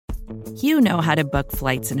You know how to book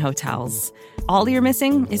flights and hotels. All you're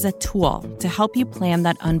missing is a tool to help you plan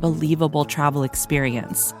that unbelievable travel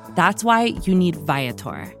experience. That's why you need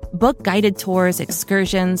Viator. Book guided tours,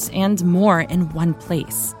 excursions, and more in one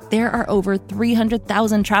place. There are over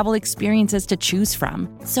 300,000 travel experiences to choose from,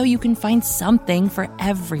 so you can find something for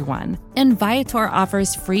everyone. And Viator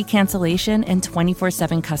offers free cancellation and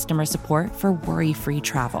 24/7 customer support for worry-free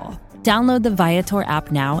travel. Download the Viator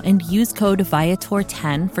app now and use code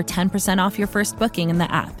Viator10 for 10% off your first booking in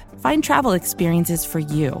the app. Find travel experiences for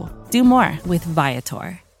you. Do more with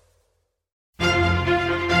Viator.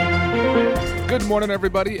 Good morning,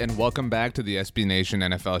 everybody, and welcome back to the SB Nation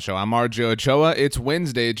NFL Show. I'm RJ Ochoa. It's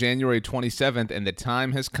Wednesday, January 27th, and the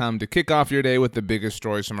time has come to kick off your day with the biggest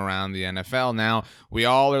stories from around the NFL. Now, we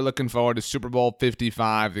all are looking forward to Super Bowl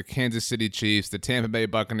 55, the Kansas City Chiefs, the Tampa Bay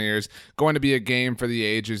Buccaneers. Going to be a game for the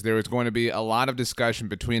ages. There is going to be a lot of discussion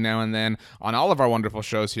between now and then on all of our wonderful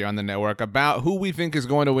shows here on the network about who we think is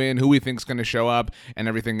going to win, who we think is going to show up, and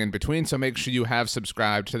everything in between. So make sure you have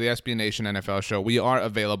subscribed to the SB Nation NFL Show. We are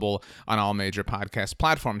available on all major podcast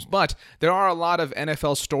platforms, but there are a lot of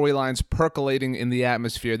NFL storylines percolating in the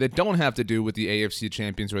atmosphere that don't have to do with the AFC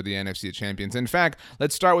champions or the NFC champions. In fact,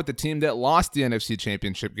 let's start with the team that lost the NFC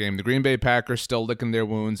championship game. The Green Bay Packers still licking their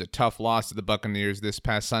wounds, a tough loss to the Buccaneers this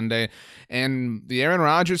past Sunday, and the Aaron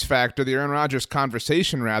Rodgers factor, the Aaron Rodgers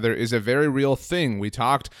conversation rather, is a very real thing. We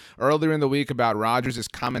talked earlier in the week about Rodgers'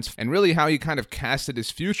 comments and really how he kind of casted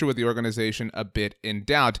his future with the organization a bit in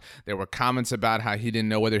doubt. There were comments about how he didn't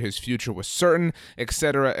know whether his future was certain,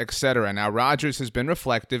 etc., etc. Now, Rodgers has been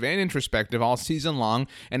reflective and introspective all season long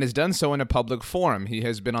and has done so in a public forum. He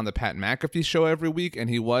has been on the Pat McAfee show every week, and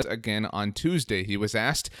he was again on Tuesday. He was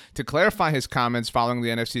asked to clarify his comments following the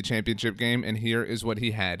NFC Championship game, and here is what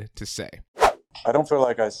he had to say. I don't feel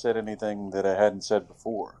like I said anything that I hadn't said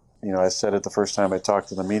before. You know, I said it the first time I talked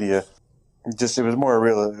to the media. It was more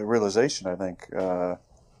a realization, I think,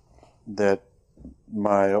 that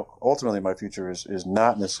ultimately my future is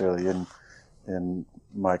not necessarily in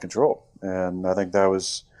my control. And I think that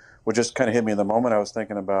was what just kind of hit me in the moment. I was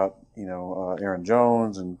thinking about, Aaron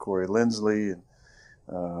Jones and Corey Linsley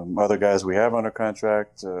and other guys we have under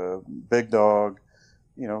contract, Big Dog,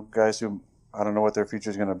 guys who I don't know what their future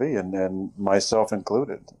is going to be, and myself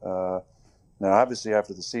included. Now, obviously,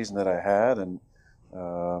 after the season that I had and,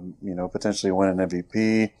 potentially win an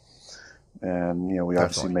MVP, and, we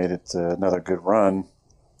obviously made it another good run,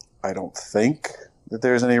 I don't think that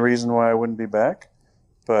there's any reason why I wouldn't be back.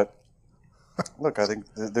 But look, I think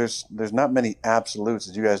there's not many absolutes,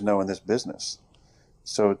 as you guys know, in this business.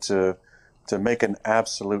 So to make an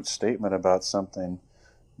absolute statement about something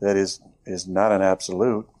that is not an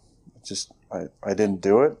absolute, just I didn't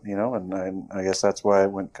do it, and I guess that's why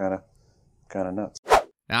it went kind of nuts.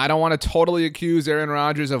 Now, I don't want to totally accuse Aaron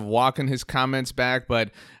Rodgers of walking his comments back,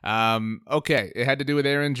 but okay, it had to do with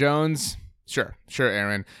Aaron Jones. Sure,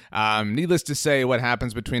 Aaron. Needless to say, what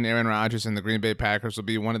happens between Aaron Rodgers and the Green Bay Packers will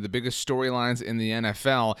be one of the biggest storylines in the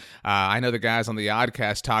NFL. I know the guys on the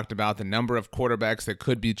Oddcast talked about the number of quarterbacks that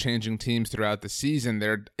could be changing teams throughout the season.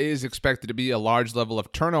 There is expected to be a large level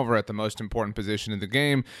of turnover at the most important position in the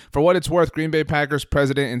game. For what it's worth, Green Bay Packers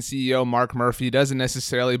president and CEO Mark Murphy doesn't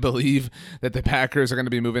necessarily believe that the Packers are going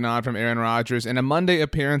to be moving on from Aaron Rodgers. In a Monday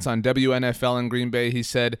appearance on WNFL in Green Bay, he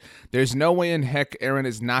said, "There's no way in heck Aaron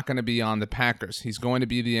is not going to be on the Packers. He's going to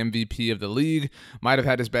be the MVP of the league, might have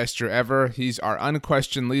had his best year ever. He's our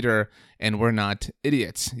unquestioned leader, and we're not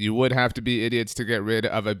idiots." You would have to be idiots to get rid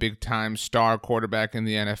of a big-time star quarterback in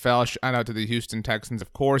the NFL. Shout out to the Houston Texans,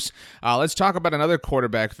 of course. Let's talk about another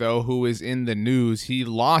quarterback, though, who is in the news. He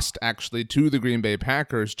lost, actually, to the Green Bay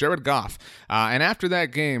Packers, Jared Goff. And after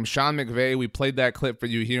that game, Sean McVay, we played that clip for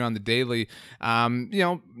you here on the Daily,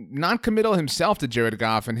 non-committal himself to Jared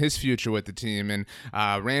Goff and his future with the team. And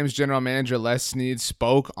Rams general manager Les Snead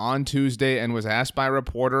spoke on Tuesday and was asked by a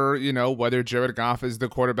reporter, whether Jared Goff is the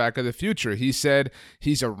quarterback of the future. He said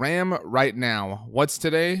he's a Ram right now. What's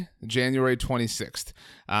today? January 26th.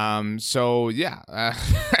 That's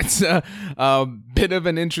a bit of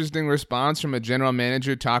an interesting response from a general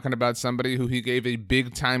manager talking about somebody who he gave a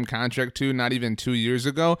big-time contract to not even 2 years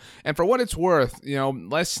ago. And for what it's worth,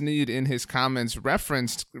 Les Snead in his comments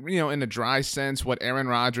referenced, in a dry sense, what Aaron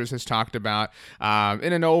Rodgers has talked about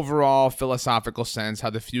in an overall philosophical sense,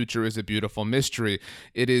 how the future is a beautiful mystery.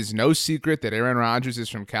 It is no secret that Aaron Rodgers is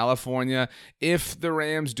from California. If the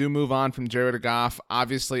Rams do move on from Jared Goff,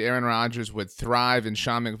 obviously Aaron Rodgers would thrive in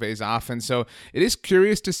Sean McVay's offense. So it is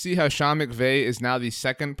curious to see how Sean McVay is now the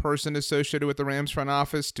second person associated with the Rams front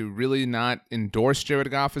office to really not endorse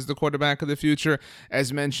Jared Goff as the quarterback of the future.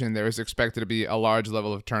 As mentioned, there is expected to be a large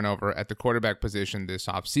level of turnover at the quarterback position this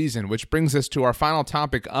offseason, which brings us to our final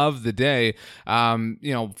topic of the day.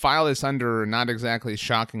 File this under not exactly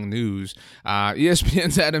shocking news.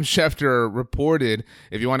 ESPN's Adam Schefter reported,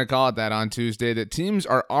 if you want to call it that, on Tuesday, that teams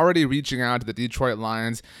are already reaching out to the Detroit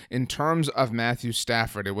Lions in terms of Matthew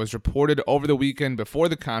Stafford. It was reported over the weekend before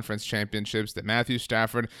the conference championships that Matthew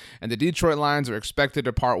Stafford and the Detroit Lions are expected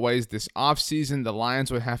to part ways this offseason. The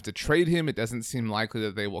Lions would have to trade him. It doesn't seem likely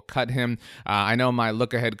that they will cut him. I know my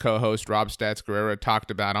look-ahead co-host Rob Stats Guerrero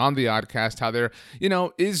talked about on the Oddcast how there,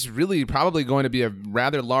 is really probably going to be a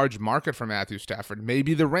rather large market for Matthew Stafford.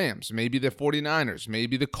 Maybe the Rams, maybe the 49ers,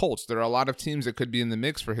 maybe the Colts. There are a lot of teams that could be in the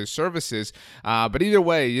mix for his services. But either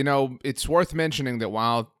way, it's worth mentioning that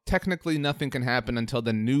while technically nothing can happen until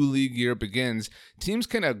the new league year begins, teams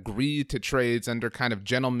can agree to trades under kind of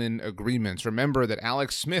gentleman agreements. Remember that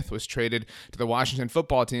Alex Smith was traded to the Washington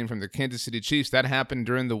football team from the Kansas City Chiefs. That happened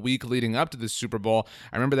during the week leading up to the Super Bowl.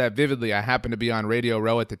 I remember that vividly. I happened to be on Radio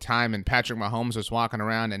Row at the time, and Patrick Mahomes was walking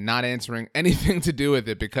around and not answering anything to do with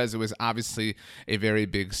it because it was obviously a very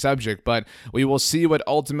big subject. But we will see what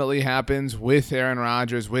ultimately happens with Aaron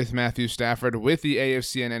Rodgers, with Matthew Stafford, with the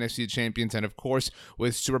AFC and NFC champions, and of course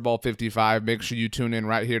with Super Bowl 55. Make sure you tune in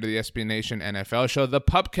right here to the SB Nation NFL show, the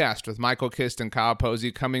Pupcast with Michael Kist and Kyle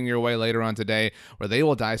Posey, coming your way later on today, where they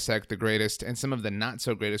will dissect the greatest and some of the not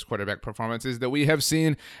so greatest quarterback performances that we have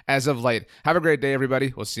seen as of late. Have a great day,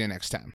 everybody. We'll see you next time.